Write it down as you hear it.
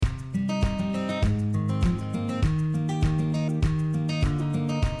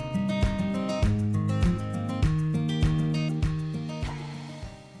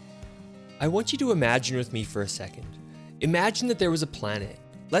I want you to imagine with me for a second. Imagine that there was a planet.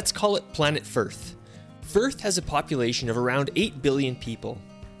 Let's call it Planet Firth. Firth has a population of around 8 billion people.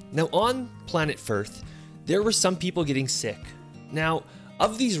 Now on Planet Firth, there were some people getting sick. Now,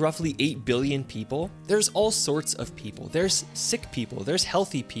 of these roughly 8 billion people, there's all sorts of people. There's sick people, there's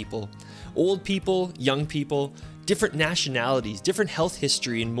healthy people, old people, young people, different nationalities, different health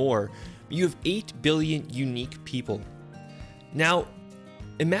history, and more. You have 8 billion unique people. Now,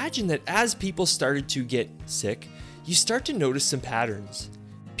 imagine that as people started to get sick, you start to notice some patterns.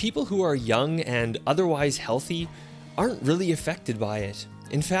 People who are young and otherwise healthy aren't really affected by it.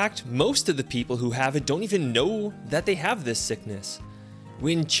 In fact, most of the people who have it don't even know that they have this sickness.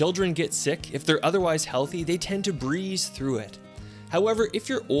 When children get sick, if they're otherwise healthy, they tend to breeze through it. However, if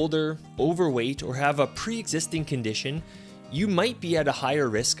you're older, overweight, or have a pre-existing condition, you might be at a higher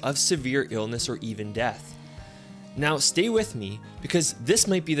risk of severe illness or even death. Now, stay with me, because this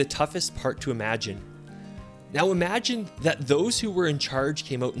might be the toughest part to imagine. Now, imagine that those who were in charge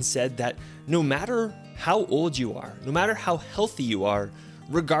came out and said that no matter how old you are, no matter how healthy you are,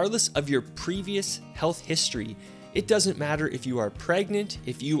 regardless of your previous health history, it doesn't matter if you are pregnant,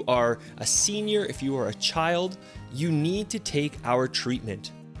 if you are a senior, if you are a child, you need to take our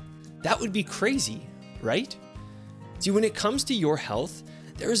treatment. That would be crazy, right? See, when it comes to your health,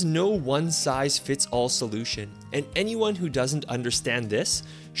 there is no one-size-fits-all solution, and anyone who doesn't understand this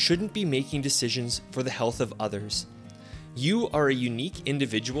shouldn't be making decisions for the health of others. You are a unique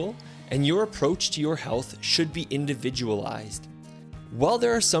individual, and your approach to your health should be individualized. While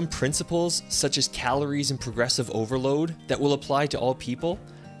there are some principles, such as calories and progressive overload, that will apply to all people,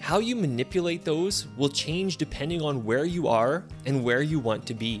 how you manipulate those will change depending on where you are and where you want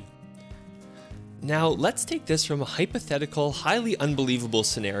to be. Now, let's take this from a hypothetical, highly unbelievable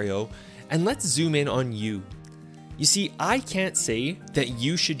scenario, and let's zoom in on you. You see, I can't say that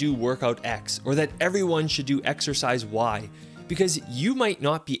you should do workout X or that everyone should do exercise Y, because you might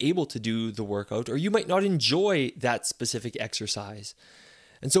not be able to do the workout or you might not enjoy that specific exercise.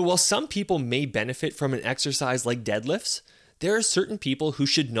 And so while some people may benefit from an exercise like deadlifts, there are certain people who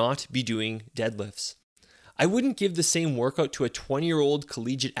should not be doing deadlifts. I wouldn't give the same workout to a 20-year-old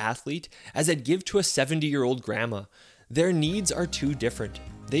collegiate athlete as I'd give to a 70-year-old grandma. Their needs are too different.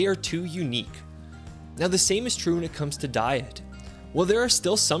 They are too unique. Now, the same is true when it comes to diet. While there are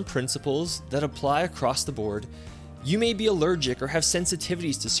still some principles that apply across the board, you may be allergic or have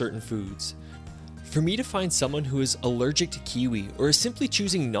sensitivities to certain foods. For me to find someone who is allergic to kiwi or is simply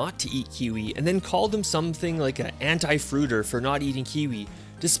choosing not to eat kiwi and then call them something like an anti-fruiter for not eating kiwi,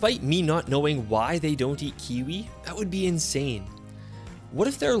 despite me not knowing why they don't eat kiwi, that would be insane. What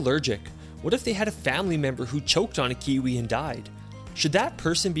if they're allergic? What if they had a family member who choked on a kiwi and died? Should that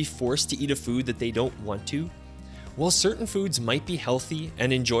person be forced to eat a food that they don't want to? While certain foods might be healthy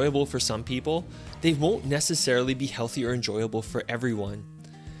and enjoyable for some people, they won't necessarily be healthy or enjoyable for everyone.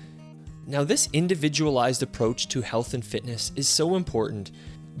 Now, this individualized approach to health and fitness is so important.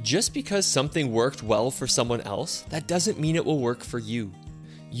 Just because something worked well for someone else, that doesn't mean it will work for you.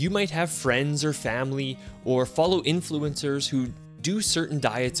 You might have friends or family or follow influencers who do certain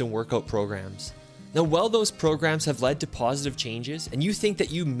diets and workout programs. Now, while those programs have led to positive changes and you think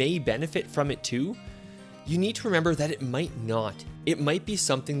that you may benefit from it too, you need to remember that it might not. It might be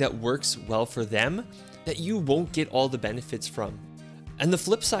something that works well for them that you won't get all the benefits from. And the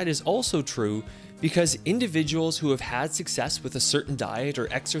flip side is also true, because individuals who have had success with a certain diet or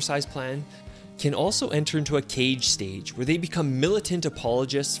exercise plan can also enter into a cage stage where they become militant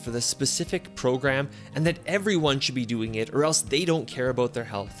apologists for the specific program and that everyone should be doing it or else they don't care about their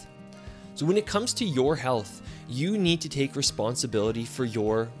health. So when it comes to your health, you need to take responsibility for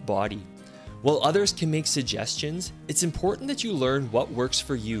your body. While others can make suggestions, it's important that you learn what works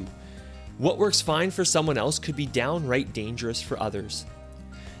for you. What works fine for someone else could be downright dangerous for others.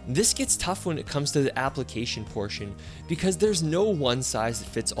 This gets tough when it comes to the application portion because there's no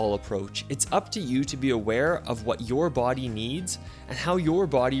one-size-fits-all approach. It's up to you to be aware of what your body needs and how your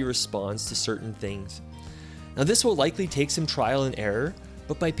body responds to certain things. Now, this will likely take some trial and error,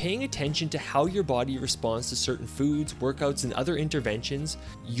 but by paying attention to how your body responds to certain foods, workouts, and other interventions,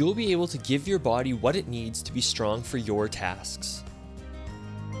 you'll be able to give your body what it needs to be strong for your tasks.